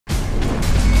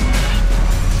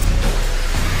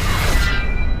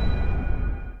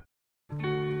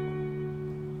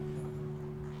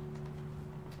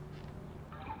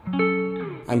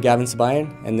I'm Gavin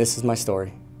Sibayan, and this is my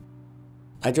story.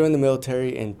 I joined the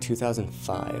military in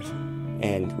 2005,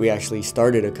 and we actually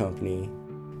started a company,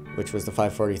 which was the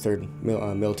 543rd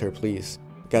Military Police.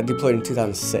 Got deployed in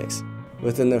 2006.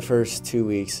 Within the first 2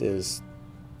 weeks, it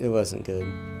wasn't good.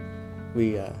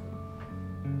 We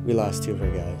lost 2 of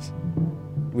our guys.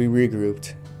 We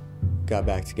regrouped, got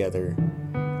back together,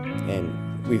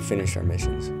 and we finished our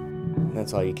missions. And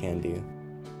that's all you can do.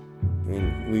 I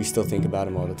mean, we still think about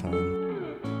them all the time.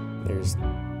 There's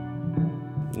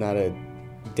not a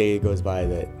day goes by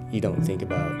that you don't think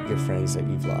about your friends that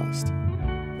you've lost.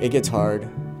 It gets hard,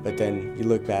 but then you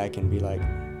look back and be like,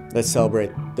 let's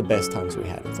celebrate the best times we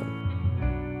had with them.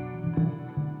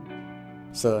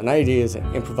 So an IED is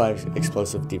an improvised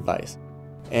explosive device.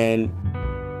 And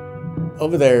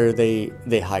over there, they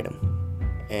hide them.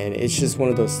 And it's just one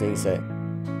of those things that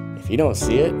if you don't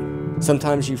see it,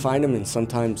 sometimes you find them and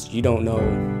sometimes you don't know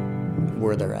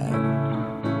where they're at.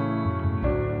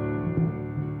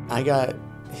 I got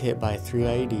hit by 3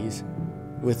 IEDs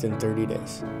within 30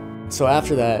 days. So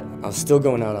after that, I was still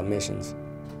going out on missions,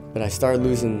 but I started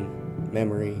losing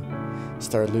memory,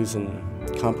 started losing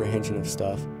comprehension of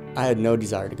stuff. I had no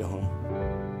desire to go home.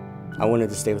 I wanted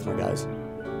to stay with my guys.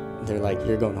 They're like,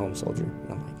 you're going home, soldier.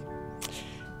 And I'm like,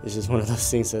 it's just one of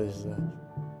those things that is...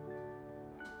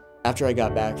 After I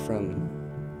got back from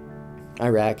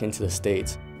Iraq into the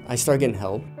States, I started getting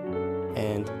help.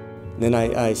 And then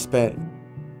I spent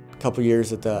a couple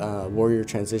years at the Warrior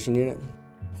Transition Unit.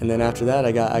 And then after that,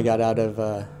 I got out of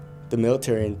the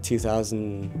military in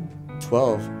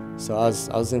 2012. So I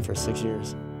was in for 6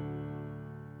 years.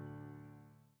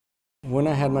 When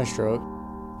I had my stroke,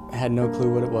 I had no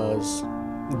clue what it was.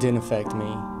 It didn't affect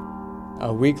me.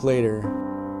 A week later,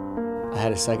 I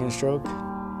had a second stroke,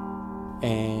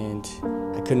 and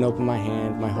I couldn't open my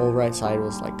hand. My whole right side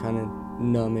was like kind of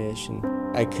numbish, and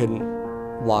I couldn't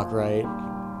walk right.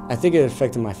 I think it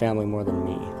affected my family more than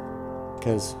me,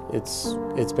 because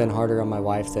it's been harder on my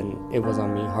wife than it was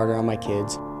on me, harder on my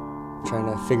kids, trying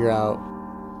to figure out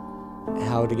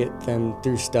how to get them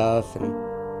through stuff, and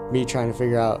me trying to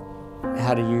figure out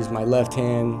how to use my left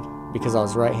hand because I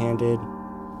was right-handed.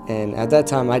 And at that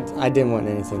time, I didn't want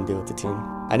anything to do with the team.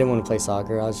 I didn't want to play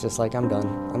soccer. I was just like, I'm done.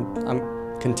 I'm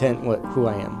content with who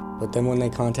I am. But then when they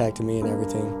contacted me and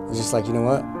everything, I was just like, you know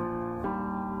what?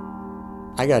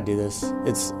 I gotta do this.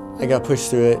 I gotta push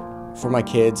through it for my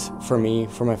kids, for me,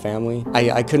 for my family.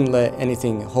 I couldn't let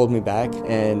anything hold me back.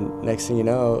 And next thing you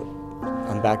know,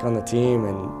 I'm back on the team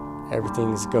and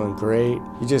everything's going great.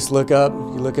 You just look up,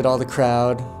 you look at all the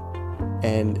crowd,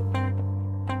 and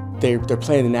they're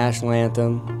playing the national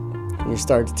anthem, and you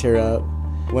start to tear up.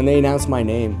 When they announced my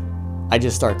name, I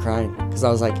just start crying, because I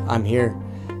was like, I'm here,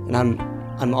 and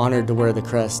I'm honored to wear the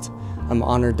crest. I'm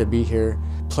honored to be here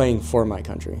playing for my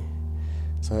country.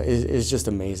 So it's just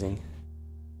amazing.